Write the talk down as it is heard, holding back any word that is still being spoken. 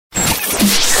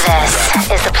This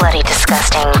is the Bloody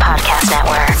Disgusting Podcast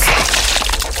Network.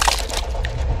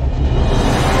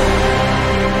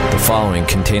 The following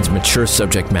contains mature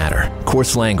subject matter,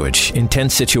 coarse language,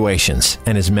 intense situations,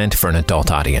 and is meant for an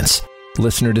adult audience.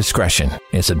 Listener discretion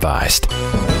is advised.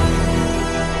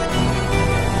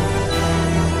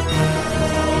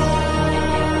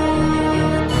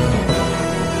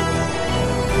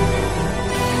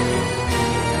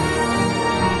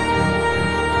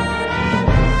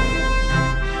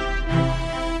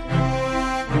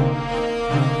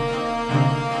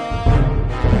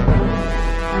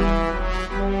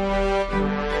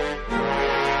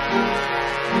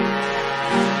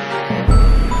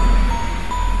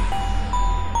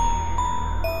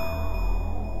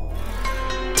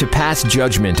 To pass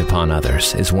judgment upon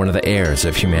others is one of the errors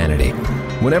of humanity.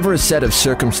 Whenever a set of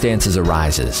circumstances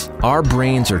arises, our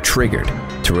brains are triggered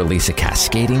to release a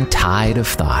cascading tide of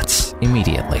thoughts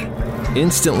immediately,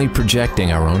 instantly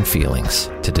projecting our own feelings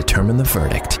to determine the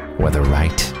verdict, whether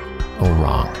right or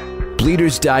wrong.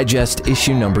 Bleeder's Digest,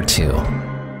 issue number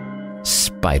 2,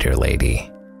 Spider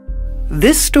Lady.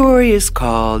 This story is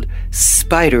called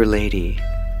Spider Lady,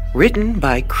 written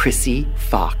by Chrissy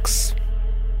Fox.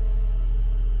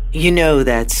 You know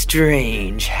that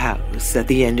strange house at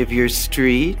the end of your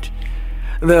street?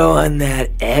 The one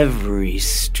that every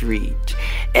street,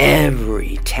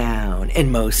 every town,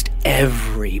 and most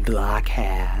every block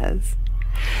has?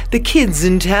 The kids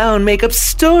in town make up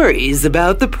stories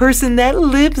about the person that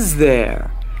lives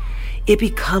there. It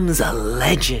becomes a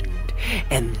legend,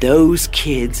 and those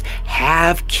kids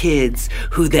have kids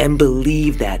who then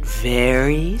believe that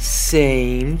very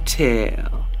same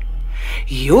tale.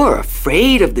 You're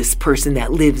afraid of this person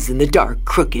that lives in the dark,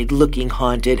 crooked-looking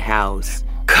haunted house,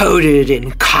 coated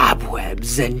in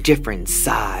cobwebs and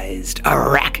different-sized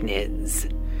arachnids.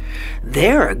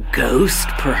 They're a ghost,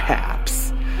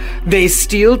 perhaps. They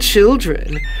steal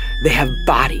children. They have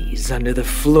bodies under the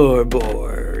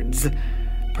floorboards.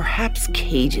 Perhaps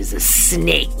cages of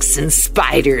snakes and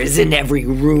spiders in every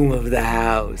room of the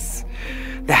house.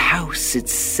 The house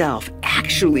itself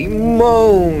actually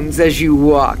moans as you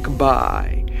walk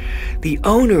by. The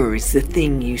owner is the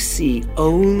thing you see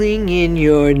only in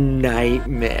your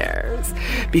nightmares,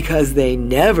 because they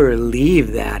never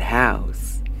leave that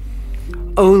house.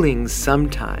 Only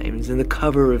sometimes in the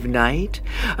cover of night,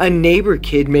 a neighbor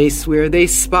kid may swear they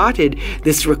spotted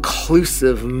this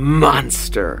reclusive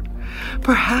monster.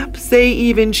 Perhaps they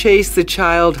even chase the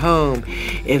child home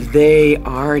if they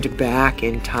aren't back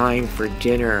in time for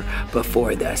dinner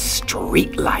before the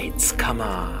street lights come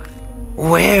on.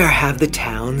 Where have the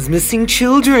town's missing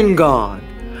children gone?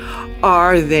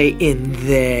 Are they in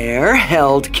there,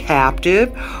 held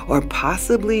captive, or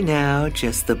possibly now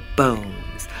just the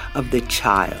bones of the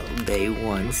child they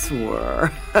once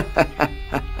were?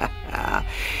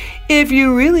 If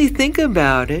you really think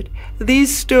about it,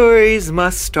 these stories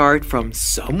must start from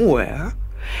somewhere,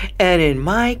 and in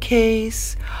my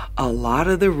case, a lot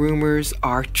of the rumors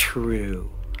are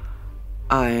true.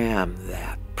 I am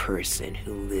that person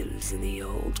who lives in the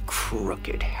old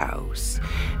crooked house,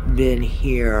 been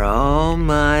here all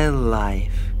my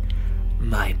life.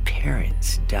 My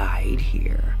parents died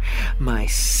here. My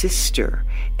sister,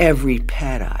 every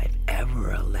pet I've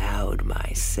ever allowed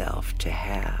myself to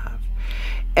have.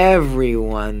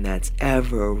 Everyone that's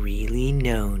ever really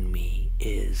known me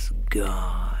is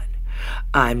gone.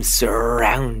 I'm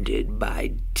surrounded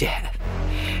by death.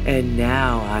 And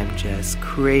now I'm just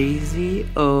crazy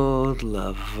old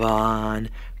Levon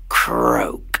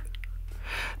Croak,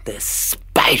 the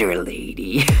Spider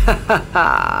Lady.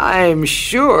 I'm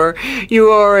sure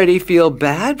you already feel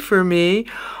bad for me.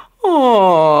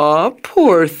 Aw,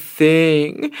 poor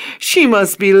thing. She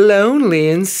must be lonely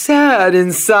and sad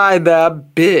inside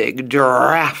that big,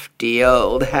 drafty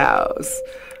old house.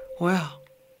 Well,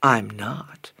 I'm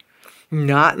not.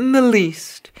 Not in the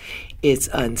least. It's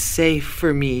unsafe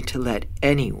for me to let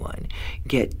anyone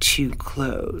get too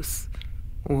close.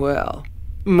 Well,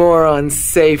 more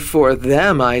unsafe for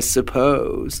them, I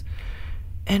suppose.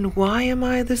 And why am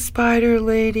I the Spider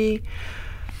Lady?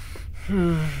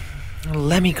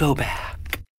 Let me go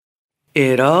back.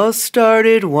 It all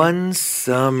started one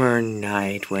summer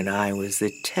night when I was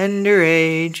the tender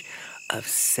age of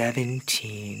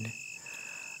 17.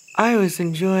 I was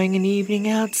enjoying an evening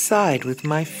outside with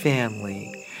my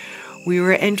family. We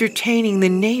were entertaining the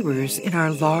neighbors in our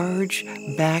large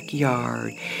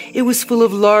backyard. It was full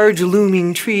of large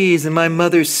looming trees and my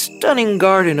mother's stunning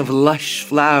garden of lush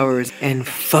flowers and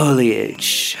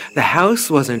foliage. The house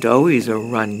wasn't always a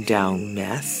run-down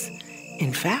mess.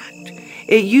 In fact,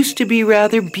 it used to be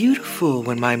rather beautiful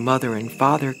when my mother and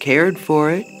father cared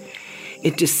for it.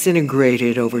 It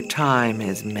disintegrated over time,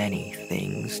 as many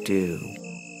things do.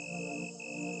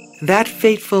 That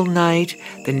fateful night,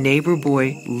 the neighbor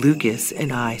boy Lucas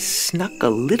and I snuck a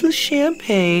little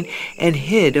champagne and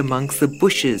hid amongst the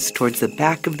bushes towards the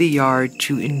back of the yard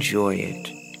to enjoy it.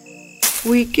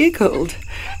 We giggled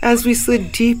as we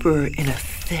slid deeper in a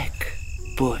thick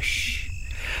bush.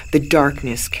 The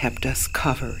darkness kept us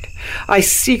covered. I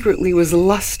secretly was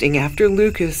lusting after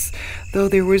Lucas, though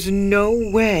there was no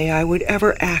way I would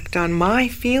ever act on my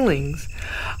feelings.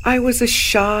 I was a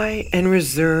shy and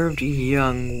reserved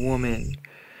young woman.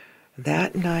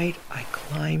 That night I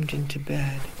climbed into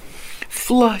bed,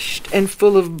 flushed and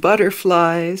full of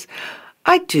butterflies.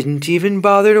 I didn't even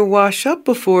bother to wash up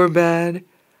before bed.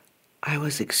 I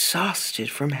was exhausted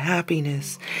from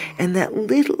happiness and that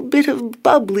little bit of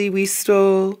bubbly we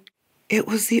stole. It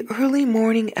was the early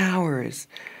morning hours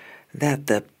that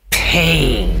the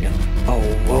pain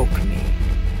awoke me.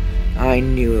 I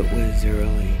knew it was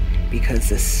early because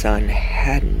the sun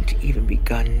hadn't even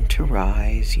begun to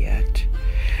rise yet.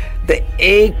 The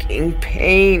aching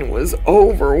pain was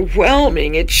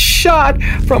overwhelming. It shot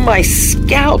from my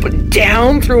scalp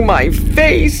down through my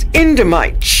face, into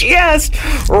my chest,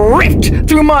 ripped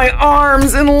through my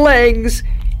arms and legs.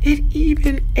 It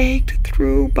even ached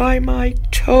through by my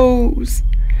toes.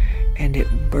 And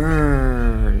it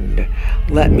burned.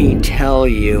 Let me tell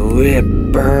you,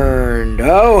 it burned.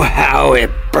 Oh, how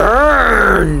it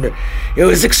burned! It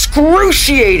was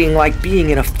excruciating, like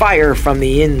being in a fire from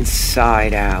the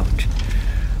inside out.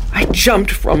 I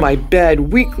jumped from my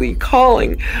bed, weakly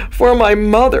calling for my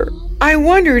mother. I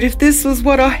wondered if this was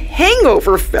what a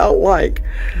hangover felt like.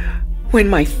 When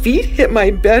my feet hit my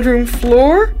bedroom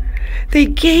floor, they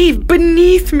gave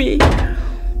beneath me.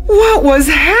 What was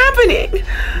happening?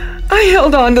 I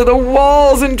held onto the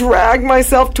walls and dragged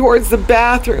myself towards the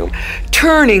bathroom.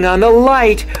 Turning on the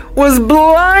light was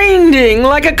blinding,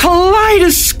 like a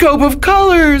kaleidoscope of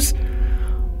colors.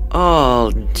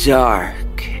 All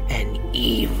dark and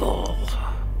evil.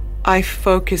 I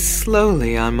focused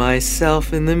slowly on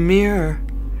myself in the mirror.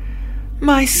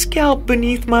 My scalp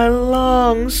beneath my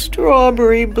long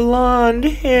strawberry blonde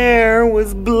hair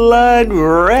was blood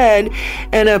red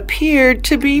and appeared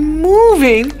to be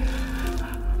moving.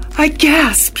 I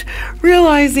gasped,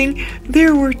 realizing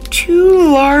there were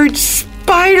 2 large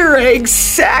spider egg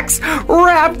sacs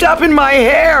wrapped up in my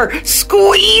hair,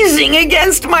 squeezing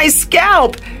against my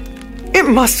scalp. It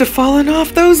must have fallen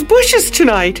off those bushes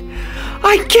tonight.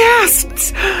 I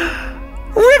gasped.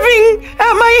 Ripping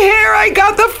at my hair, I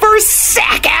got the first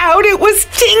sack out. It was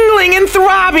tingling and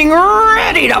throbbing,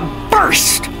 ready to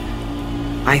burst.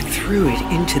 I threw it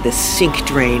into the sink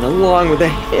drain along with a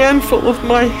handful of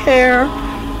my hair.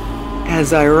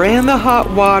 As I ran the hot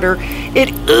water,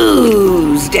 it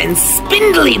oozed, and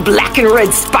spindly black and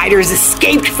red spiders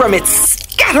escaped from its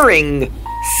scattering.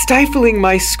 Stifling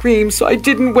my screams so I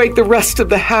didn't wake the rest of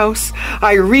the house,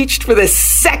 I reached for the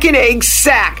second egg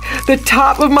sack. The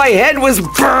top of my head was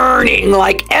burning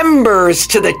like embers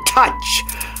to the touch.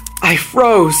 I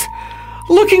froze,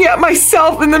 looking at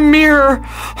myself in the mirror.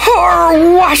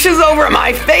 Horror washes over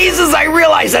my face as I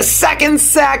realized the second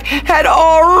sack had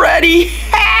already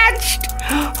hatched.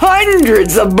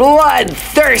 Hundreds of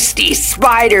bloodthirsty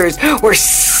spiders were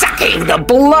sucking the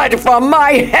blood from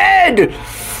my head.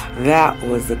 That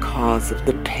was the cause of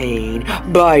the pain,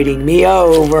 biting me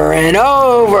over and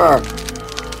over.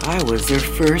 I was their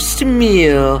first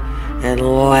meal, and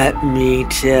let me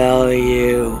tell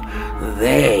you,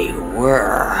 they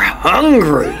were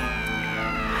hungry.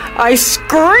 I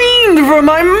screamed for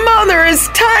my mother as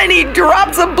tiny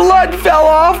drops of blood fell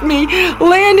off me,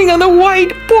 landing on the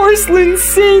white porcelain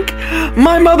sink.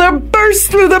 My mother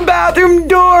burst through the bathroom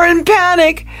door in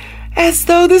panic. As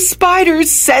though the spiders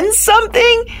sensed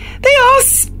something, they all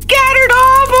scattered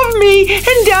off of me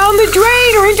and down the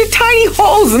drain or into tiny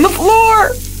holes in the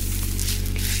floor.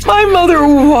 My mother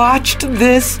watched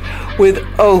this with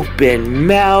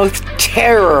open-mouthed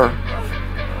terror.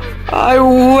 I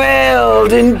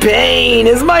wailed in pain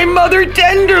as my mother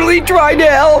tenderly tried to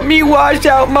help me wash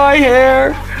out my hair.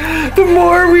 The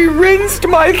more we rinsed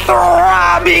my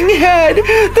throbbing head, the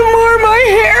more my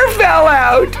hair fell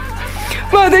out.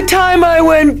 By the time I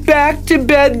went back to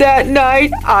bed that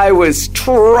night, I was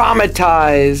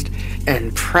traumatized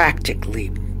and practically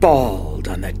bald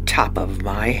on the top of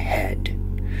my head.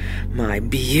 My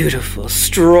beautiful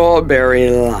strawberry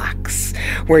locks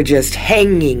were just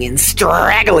hanging in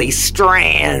straggly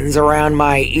strands around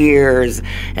my ears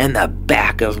and the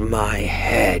back of my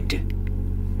head.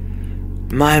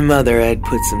 My mother had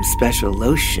put some special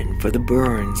lotion for the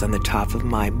burns on the top of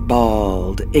my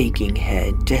bald, aching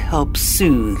head to help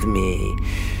soothe me.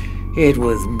 It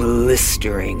was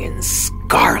blistering and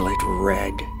scarlet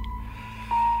red.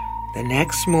 The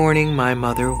next morning, my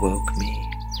mother woke me.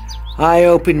 I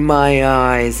opened my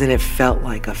eyes and it felt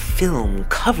like a film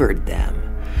covered them.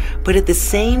 But at the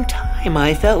same time,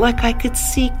 I felt like I could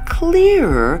see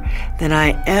clearer than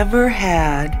I ever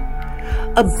had.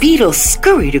 A beetle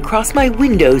scurried across my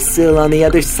windowsill on the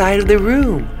other side of the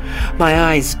room. My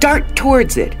eyes dart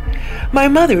towards it. My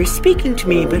mother is speaking to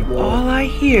me, but all I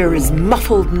hear is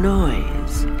muffled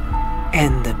noise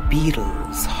and the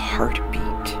beetle's heartbeat.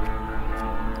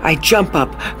 I jump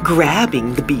up,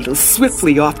 grabbing the beetle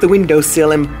swiftly off the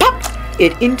windowsill and pop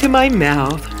it into my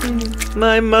mouth.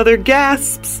 My mother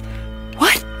gasps.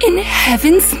 What in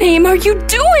heaven's name are you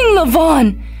doing,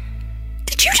 Levon?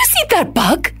 Did you just eat that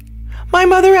bug? My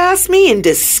mother asked me in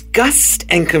disgust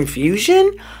and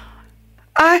confusion.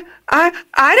 I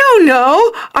don't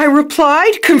know, I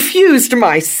replied, confused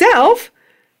myself.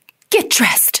 Get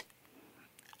dressed.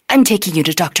 I'm taking you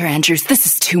to Dr. Andrews. This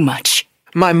is too much.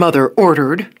 My mother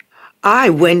ordered. I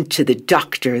went to the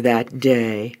doctor that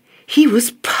day. He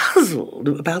was puzzled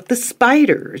about the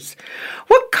spiders.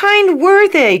 What kind were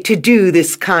they to do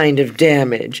this kind of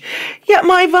damage? Yet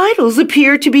my vitals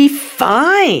appeared to be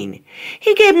fine.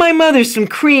 He gave my mother some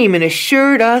cream and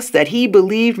assured us that he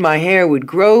believed my hair would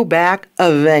grow back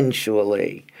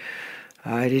eventually.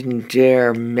 I didn't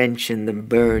dare mention the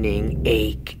burning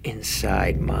ache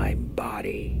inside my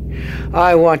body.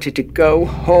 I wanted to go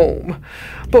home.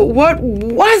 But what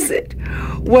was it?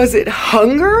 Was it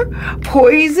hunger?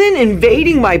 Poison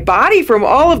invading my body from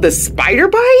all of the spider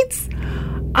bites?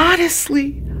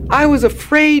 Honestly, I was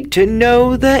afraid to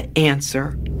know the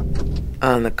answer.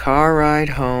 On the car ride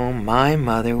home, my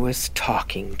mother was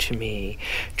talking to me,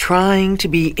 trying to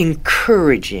be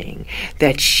encouraging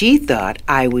that she thought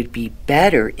I would be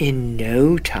better in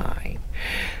no time.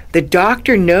 The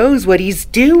doctor knows what he's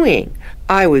doing.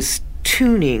 I was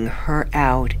tuning her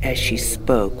out as she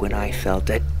spoke when I felt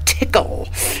a tickle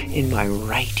in my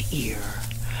right ear.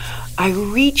 I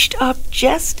reached up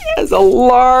just as a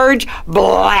large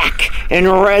black and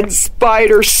red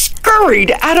spider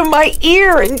scurried out of my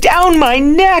ear and down my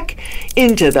neck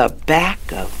into the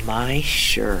back of my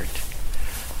shirt.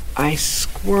 I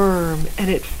squirm and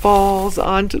it falls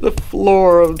onto the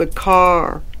floor of the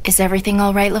car. Is everything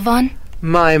all right, Levon?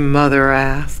 My mother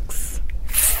asks.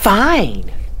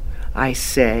 Fine, I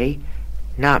say,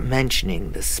 not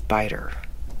mentioning the spider.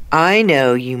 I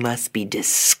know you must be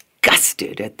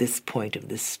disgusted at this point of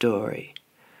the story.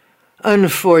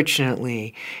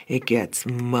 Unfortunately, it gets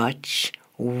much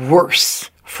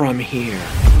worse from here.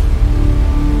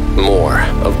 More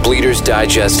of Bleeder's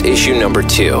Digest issue number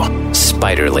 2,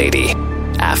 Spider Lady,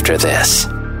 after this.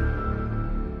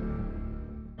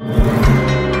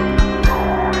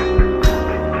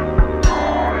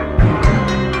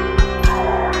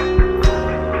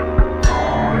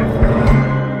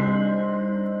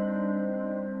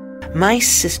 My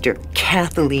sister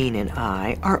Kathleen and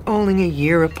I are only a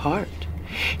year apart.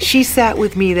 She sat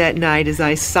with me that night as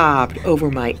I sobbed over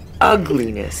my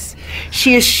ugliness.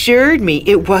 She assured me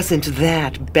it wasn't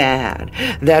that bad,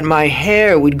 that my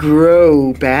hair would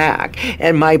grow back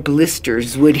and my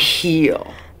blisters would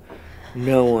heal.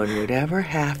 No one would ever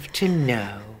have to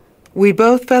know. We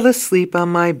both fell asleep on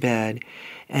my bed,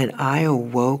 and I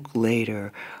awoke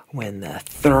later when the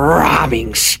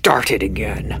throbbing started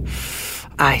again.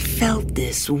 I felt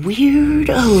this weird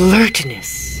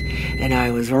alertness, and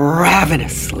I was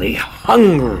ravenously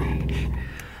hungry.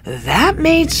 That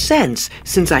made sense,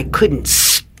 since I couldn't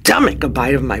stomach a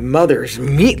bite of my mother's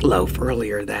meatloaf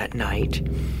earlier that night.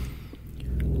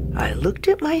 I looked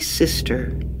at my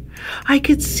sister. I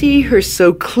could see her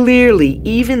so clearly,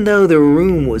 even though the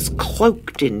room was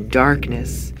cloaked in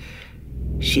darkness.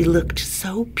 She looked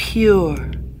so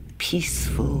pure,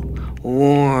 peaceful,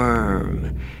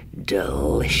 warm,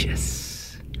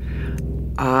 delicious.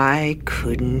 I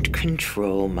couldn't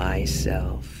control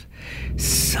myself.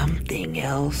 Something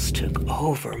else took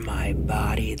over my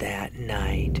body that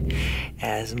night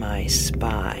as my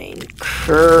spine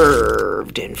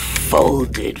curved and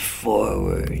folded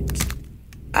forwards.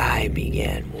 I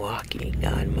began walking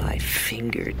on my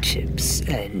fingertips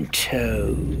and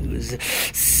toes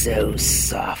so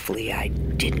softly I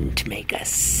didn't make a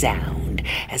sound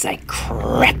as I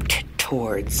crept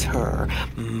towards her,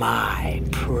 my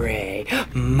prey,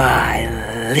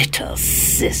 my little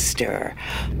sister.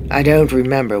 I don't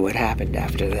remember what happened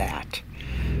after that.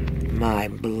 My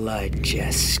blood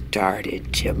just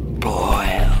started to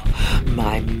boil.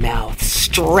 My mouth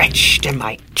stretched and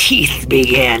my teeth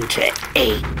began to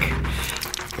ache.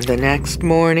 The next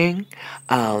morning,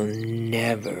 I'll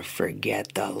never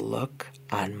forget the look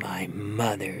on my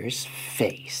mother's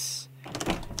face.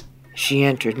 She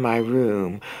entered my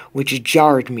room, which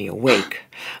jarred me awake.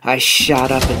 I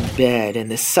shot up in bed, and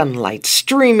the sunlight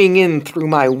streaming in through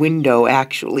my window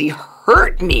actually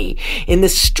hurt me in the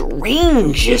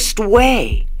strangest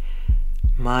way.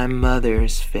 My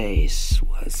mother's face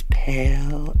was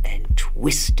pale and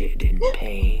twisted in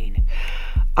pain.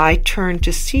 I turned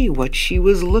to see what she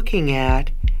was looking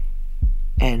at,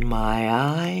 and my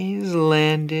eyes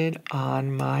landed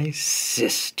on my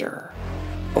sister,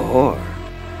 or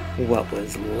what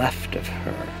was left of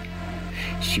her.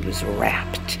 She was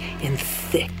wrapped in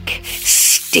thick,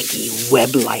 sticky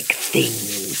web-like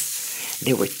things.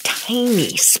 There were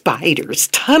tiny spiders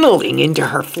tunneling into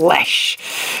her flesh.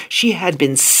 She had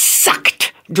been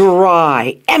sucked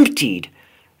dry, emptied.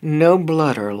 No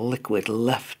blood or liquid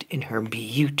left in her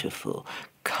beautiful,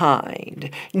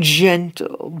 kind,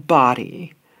 gentle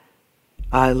body.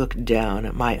 I looked down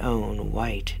at my own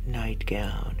white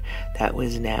nightgown that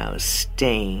was now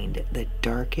stained the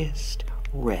darkest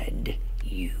red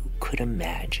you could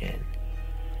imagine.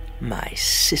 My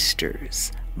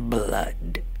sister's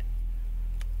blood.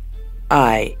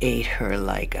 I ate her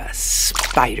like a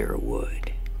spider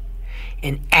would.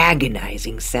 An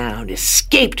agonizing sound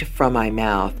escaped from my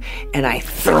mouth, and I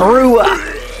threw up,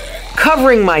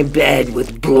 covering my bed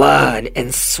with blood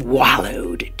and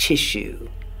swallowed tissue.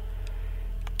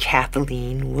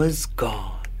 Kathleen was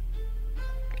gone.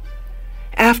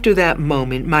 After that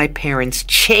moment, my parents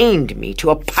chained me to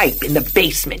a pipe in the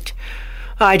basement.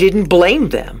 I didn't blame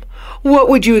them. What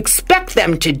would you expect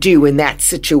them to do in that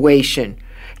situation?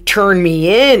 Turn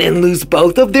me in and lose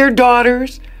both of their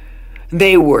daughters?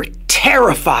 They were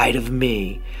terrified of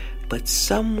me, but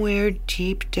somewhere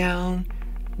deep down,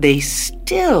 they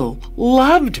still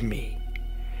loved me.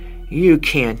 You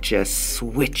can't just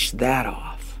switch that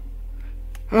off.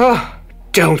 Oh,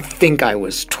 don't think I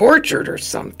was tortured or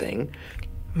something.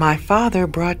 My father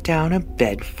brought down a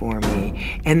bed for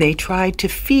me, and they tried to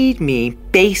feed me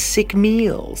basic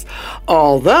meals,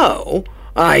 although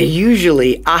I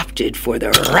usually opted for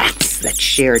the rats that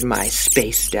shared my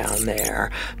space down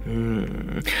there.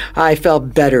 I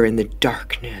felt better in the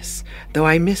darkness, though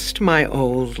I missed my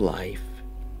old life.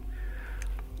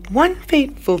 One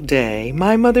fateful day,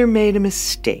 my mother made a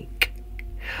mistake,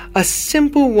 a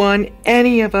simple one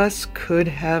any of us could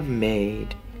have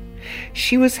made.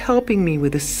 She was helping me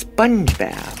with a sponge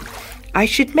bath. I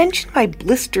should mention my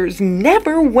blisters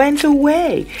never went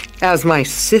away, as my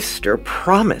sister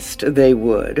promised they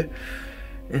would.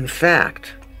 In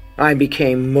fact, I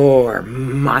became more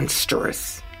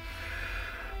monstrous.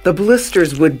 The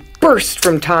blisters would burst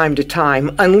from time to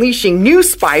time, unleashing new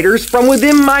spiders from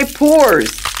within my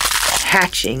pores,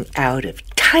 hatching out of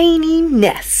tiny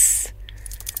nests.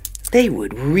 They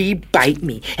would re-bite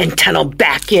me and tunnel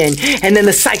back in, and then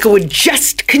the cycle would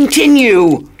just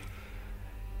continue.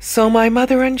 So my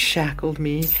mother unshackled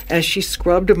me as she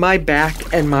scrubbed my back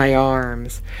and my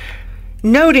arms.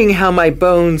 Noting how my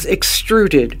bones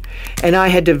extruded and I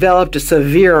had developed a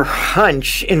severe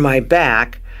hunch in my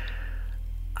back,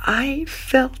 I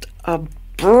felt a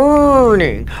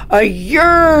burning, a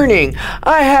yearning.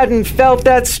 I hadn't felt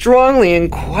that strongly in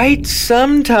quite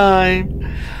some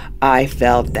time. I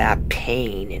felt that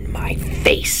pain in my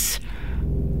face.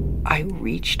 I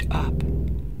reached up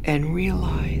and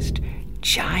realized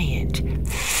giant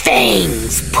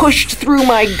fangs pushed through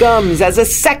my gums as a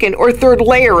second or third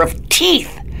layer of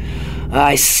teeth.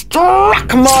 I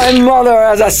struck my mother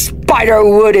as a spider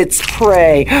would its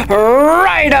prey,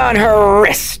 right on her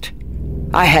wrist.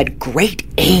 I had great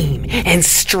aim and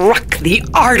struck the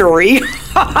artery.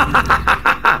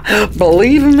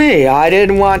 Believe me, I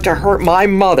didn't want to hurt my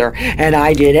mother, and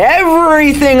I did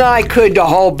everything I could to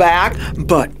hold back,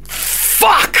 but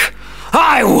fuck!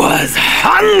 I was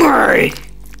hungry!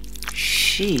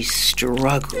 She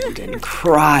struggled and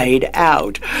cried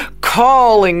out,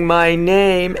 calling my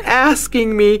name,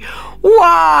 asking me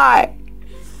why.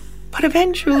 But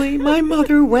eventually my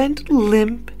mother went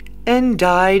limp and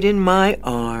died in my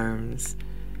arms.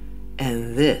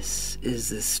 And this is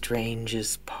the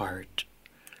strangest part.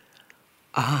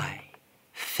 I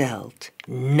felt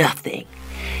nothing.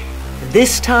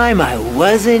 This time I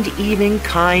wasn't even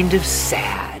kind of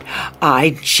sad.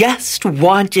 I just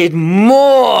wanted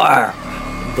more.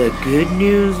 The good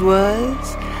news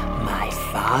was my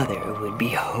father would be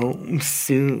home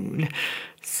soon.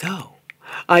 So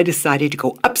I decided to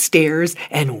go upstairs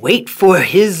and wait for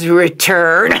his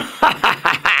return.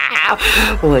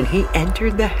 When he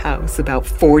entered the house about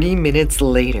 40 minutes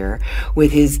later,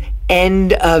 with his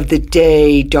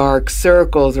end-of-the-day dark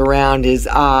circles around his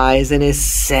eyes and his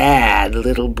sad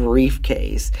little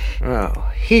briefcase,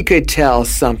 he could tell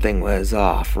something was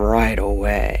off right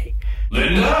away.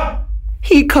 Linda?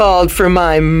 He called for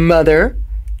my mother.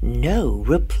 No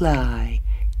reply,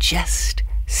 just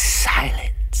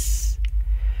silence.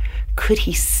 Could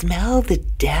he smell the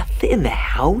death in the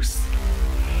house?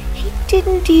 He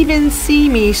didn't even see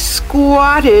me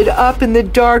squatted up in the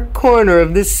dark corner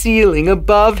of the ceiling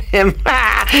above him.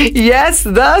 Yes,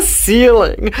 the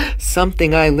ceiling.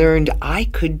 Something I learned I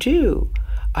could do.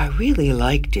 I really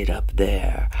liked it up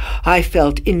there. I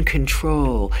felt in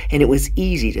control, and it was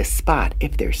easy to spot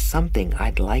if there's something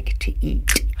I'd like to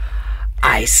eat.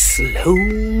 I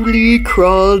slowly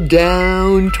crawled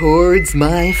down towards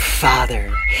my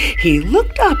father. He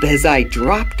looked up as I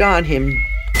dropped on him,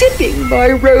 dipping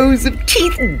my rows of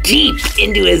teeth deep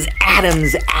into his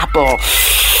Adam's apple.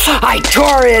 I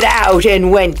tore it out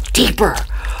and went deeper.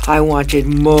 I wanted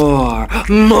more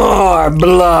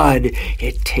blood.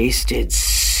 It tasted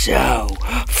so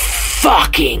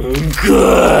fucking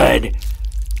good.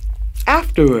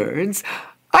 Afterwards,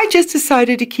 I just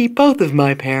decided to keep both of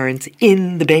my parents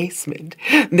in the basement.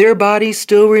 Their bodies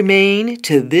still remain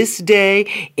to this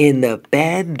day in the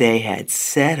bed they had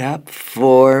set up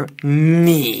for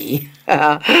me.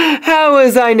 How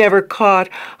was I never caught?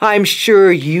 I'm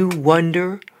sure you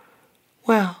wonder.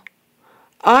 Well,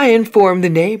 I informed the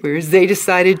neighbors they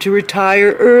decided to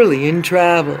retire early and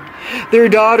travel. Their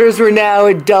daughters were now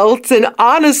adults, and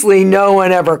honestly, no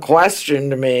one ever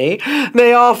questioned me.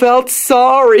 They all felt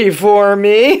sorry for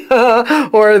me,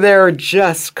 or they're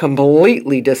just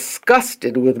completely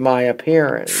disgusted with my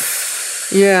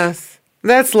appearance. Yes,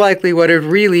 that's likely what it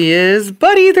really is,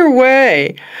 but either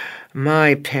way,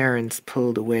 my parents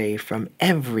pulled away from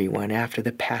everyone after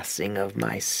the passing of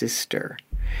my sister.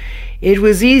 It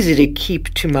was easy to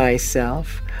keep to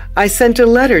myself. I sent a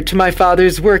letter to my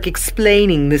father's work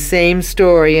explaining the same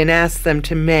story and asked them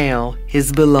to mail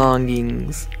his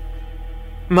belongings.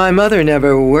 My mother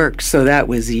never worked, so that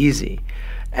was easy.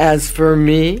 As for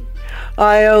me,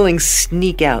 I only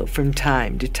sneak out from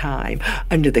time to time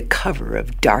under the cover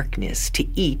of darkness to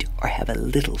eat or have a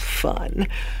little fun.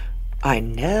 I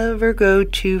never go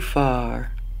too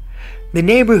far. The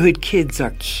neighborhood kids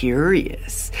are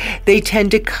curious. They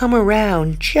tend to come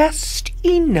around just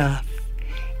enough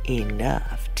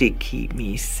to keep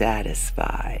me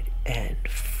satisfied and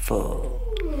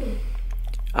full.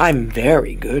 I'm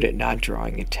very good at not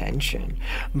drawing attention.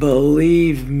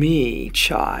 Believe me,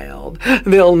 child,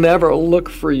 they'll never look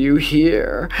for you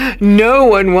here. No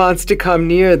one wants to come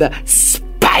near the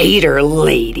spider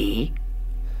lady.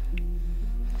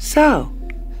 So,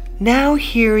 now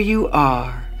here you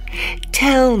are.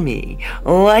 Tell me,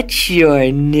 what's your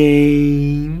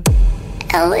name?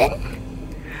 Ellen?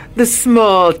 The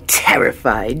small,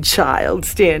 terrified child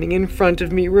standing in front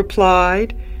of me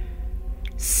replied.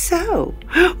 So,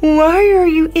 why are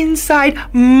you inside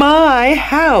my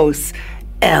house,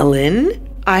 Ellen?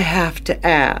 I have to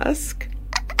ask.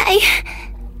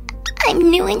 I'm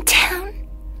new in town.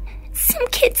 Some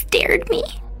kids dared me.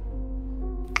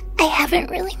 I haven't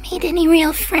really made any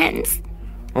real friends.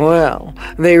 Well,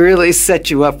 they really set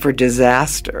you up for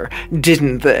disaster,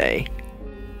 didn't they?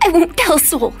 I won't tell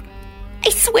Soul. I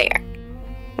swear.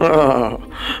 Oh,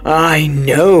 I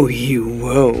know you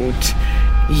won't.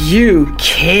 You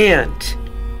can't.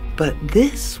 But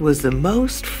this was the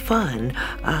most fun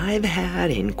I've had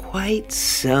in quite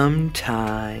some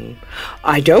time.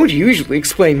 I don't usually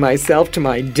explain myself to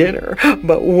my dinner,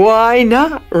 but why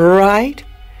not, right?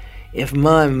 If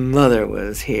my mother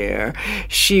was here,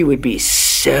 she would be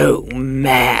so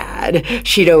mad.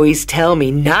 She'd always tell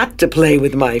me not to play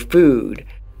with my food.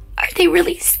 Are they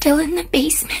really still in the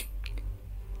basement?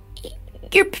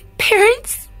 Your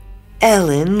parents?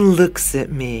 Ellen looks at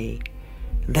me.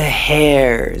 The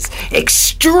hairs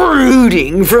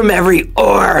extruding from every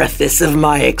orifice of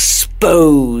my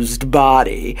exposed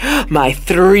body, my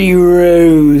 3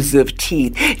 rows of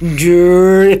teeth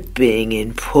dripping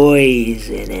in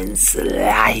poison and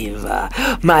saliva,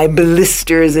 my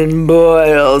blisters and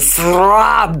boils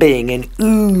throbbing and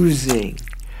oozing.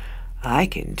 I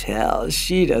can tell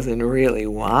she doesn't really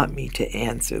want me to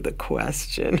answer the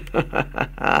question.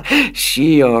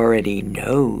 She already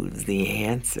knows the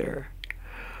answer.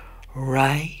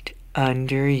 Right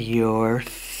under your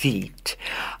feet,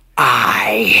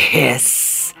 I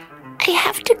hiss. I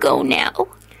have to go now.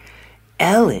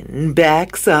 Ellen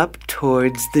backs up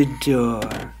towards the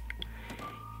door.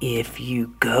 If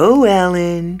you go,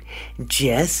 Ellen,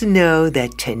 just know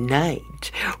that tonight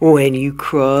night, when you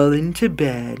crawl into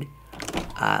bed,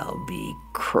 I'll be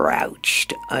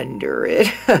crouched under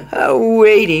it,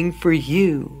 waiting for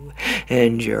you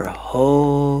and your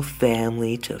whole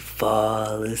family to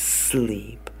fall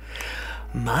asleep.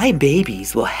 My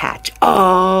babies will hatch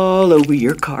all over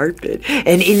your carpet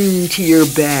and into your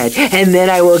bed, and then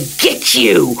I will get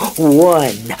you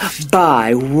one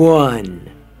by one.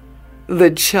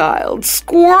 The child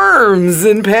squirms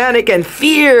in panic and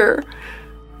fear.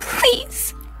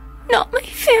 Please, not my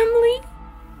family.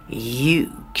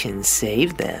 You can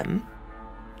save them.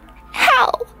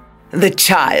 How? The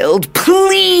child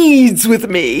pleads with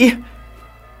me.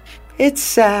 It's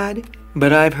sad,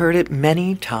 but I've heard it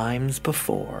many times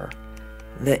before.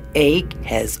 The ache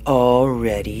has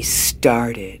already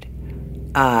started.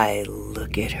 I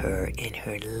look at her in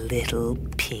her little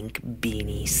pink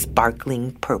beanie,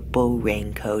 sparkling purple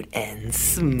raincoat, and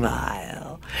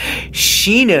smile.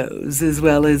 She knows as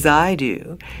well as I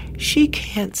do. She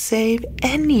can't save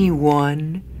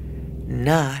anyone,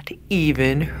 not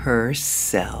even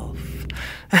herself.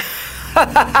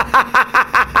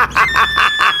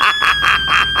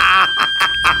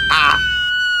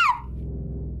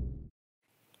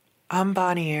 I'm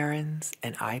Bonnie Aarons,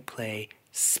 and I play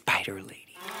Spider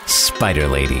Lady. Spider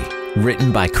Lady,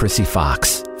 written by Chrissy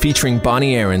Fox, featuring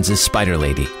Bonnie Aarons as Spider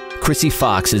Lady, Chrissy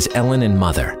Fox as Ellen and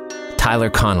Mother, Tyler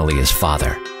Connolly as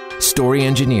Father. Story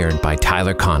engineered by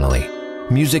Tyler Connolly.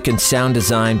 Music and sound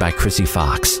design by Chrissy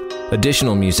Fox.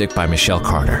 Additional music by Michelle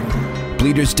Carter.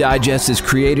 Bleeders Digest is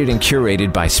created and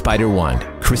curated by Spider One,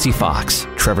 Chrissy Fox,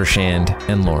 Trevor Shand,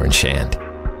 and Lauren Shand.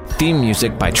 Theme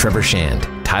music by Trevor Shand,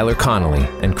 Tyler Connolly,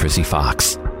 and Chrissy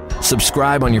Fox.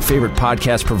 Subscribe on your favorite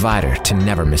podcast provider to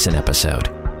never miss an episode.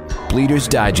 Bleeders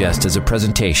Digest is a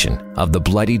presentation of the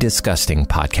Bloody Disgusting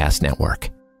Podcast Network.